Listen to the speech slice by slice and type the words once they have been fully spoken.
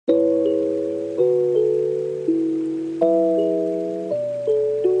Hey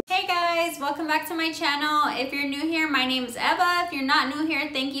guys, welcome back to my channel. If you're new here, my name is Eva. If you're not new here,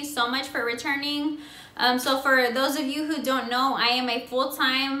 thank you so much for returning. So for those of you who don't know, I am a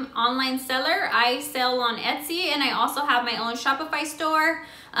full-time online seller. I sell on Etsy and I also have my own Shopify store.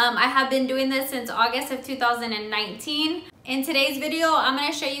 I have been doing this since August of 2019. In today's video, I'm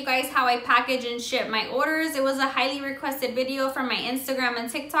going to show you guys how I package and ship my orders. It was a highly requested video from my Instagram and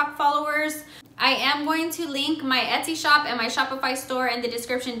TikTok followers. I am going to link my Etsy shop and my Shopify store in the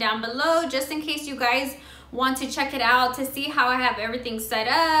description down below, just in case you guys want to check it out, to see how I have everything set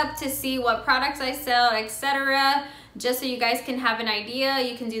up, to see what products I sell, etc. Just so you guys can have an idea.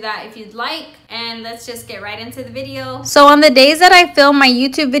 You can do that if you'd like, and let's just get right into the video. So on the days that I film my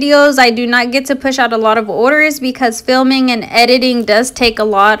YouTube videos, I do not get to push out a lot of orders because filming and editing does take a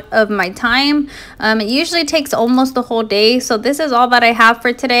lot of my time. It usually takes almost the whole day. So this is all that I have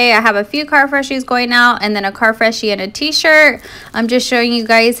for today. I have a few car freshies going out and then a car freshie and a t-shirt. I'm just showing you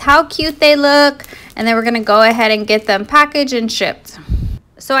guys how cute they look, and then we're gonna go ahead and get them packaged and shipped.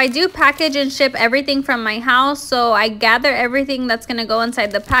 So I do package and ship everything from my house. So I gather everything that's going to go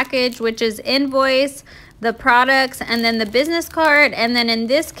inside the package, which is invoice, the products, and then the business card. And then in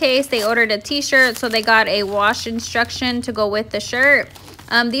this case, they ordered a t-shirt, so they got a wash instruction to go with the shirt.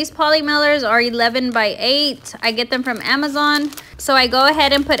 These poly mailers are 11 by 8. I get them from Amazon. So I go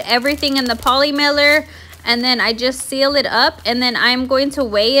ahead and put everything in the poly mailer, and then I just seal it up, and then I'm going to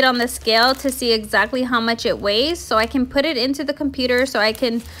weigh it on the scale to see exactly how much it weighs, so I can put it into the computer so I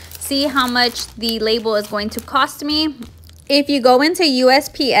can see how much the label is going to cost me. If you go into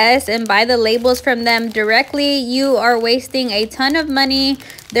USPS and buy the labels from them directly, you are wasting a ton of money.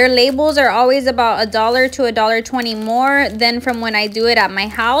 Their labels are always about $1 to $1.20 more than from when I do it at my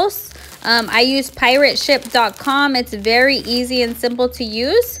house. I use pirateship.com. It's very easy and simple to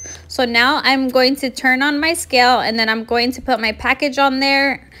use. So now I'm going to turn on my scale, and then I'm going to put my package on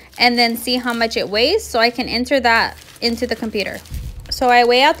there and then see how much it weighs so I can enter that into the computer. So I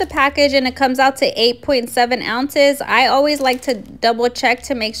weigh out the package and it comes out to 8.7 ounces. I always like to double check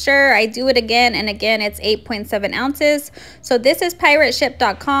to make sure. I do it again and again. It's 8.7 ounces. So this is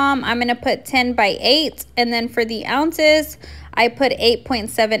pirateship.com. I'm going to put 10 by 8, and then for the ounces, I put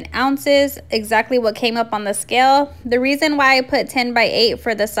 8.7 ounces, exactly what came up on the scale. The reason why I put 10 by 8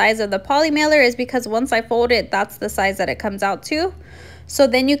 for the size of the poly mailer is because once I fold it, that's the size that it comes out to. So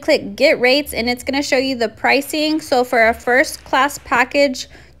then you click get rates, and it's going to show you the pricing. So for a first class package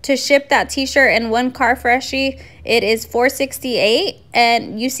to ship that t-shirt and one car freshie, it is $4.68,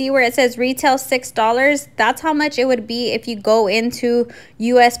 and you see where it says retail $6. That's how much it would be if you go into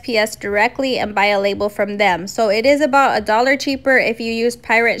USPS directly and buy a label from them. So it is about $1 cheaper if you use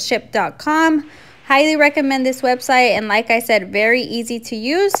pirateship.com. Highly recommend this website, and like I said, very easy to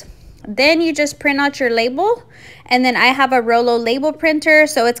use. Then you just print out your label, and then I have a Rollo label printer,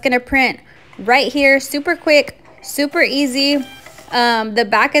 so it's going to print right here, super quick, super easy. The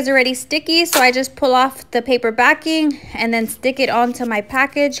back is already sticky, so I just pull off the paper backing and then stick it onto my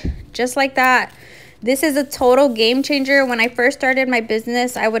package just like that. This is a total game changer. When I first started my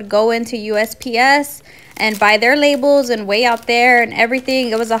business, I would go into USPS and buy their labels and weigh out there and everything.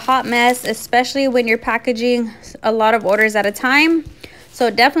 It was a hot mess, especially when you're packaging a lot of orders at a time. So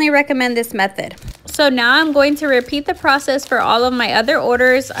definitely recommend this method. So now I'm going to repeat the process for all of my other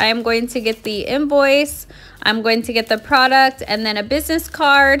orders. I am going to get the invoice, I'm going to get the product, and then a business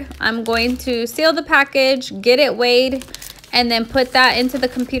card. I'm going to seal the package, get it weighed, and then put that into the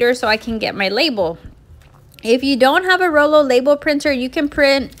computer so I can get my label. If you don't have a Rollo label printer, you can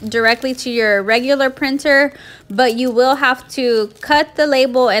print directly to your regular printer, but you will have to cut the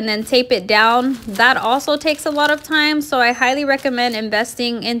label and then tape it down. That also takes a lot of time, so I highly recommend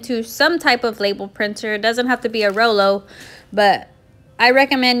investing into some type of label printer. It doesn't have to be a Rollo, but I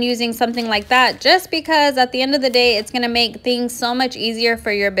recommend using something like that just because at the end of the day, it's going to make things so much easier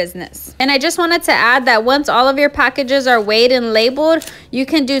for your business. And I just wanted to add that once all of your packages are weighed and labeled, you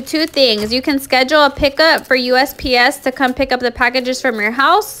can do two things. You can schedule a pickup for USPS to come pick up the packages from your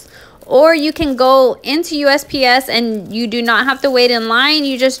house, or you can go into USPS and you do not have to wait in line.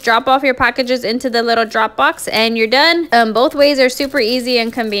 You just drop off your packages into the little drop box and you're done. Both ways are super easy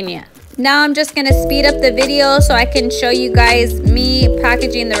and convenient. Now I'm just going to speed up the video so I can show you guys me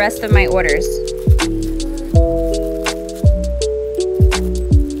packaging the rest of my orders.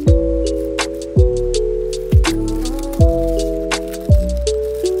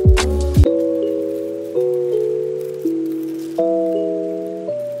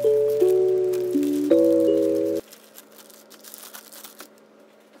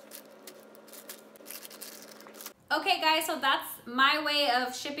 Okay guys, so that's my way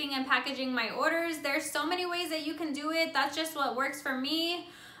of shipping shipping and packaging my orders. There's so many ways that you can do it. That's just what works for me.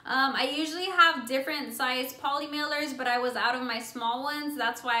 I usually have different size poly mailers, but I was out of my small ones.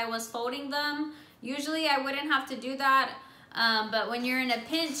 That's why I was folding them. Usually I wouldn't have to do that. But when you're in a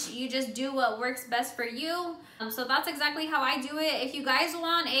pinch, you just do what works best for you. So that's exactly how I do it. If you guys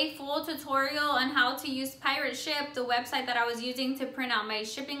want a full tutorial on how to use Pirate Ship, the website that I was using to print out my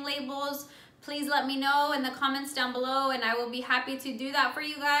shipping labels, please let me know in the comments down below and I will be happy to do that for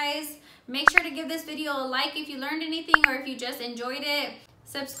you guys. Make sure to give this video a like if you learned anything or if you just enjoyed it.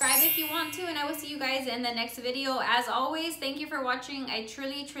 Subscribe if you want to, and I will see you guys in the next video. As always, thank you for watching. I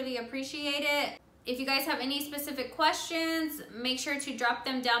truly appreciate it. If you guys have any specific questions, make sure to drop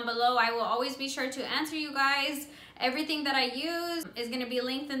them down below. I will always be sure to answer you guys. Everything that I use is going to be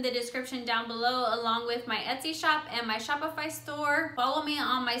linked in the description down below, along with my Etsy shop and my Shopify store. Follow me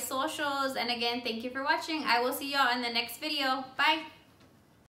on my socials. And again, thank you for watching. I will see y'all in the next video. Bye.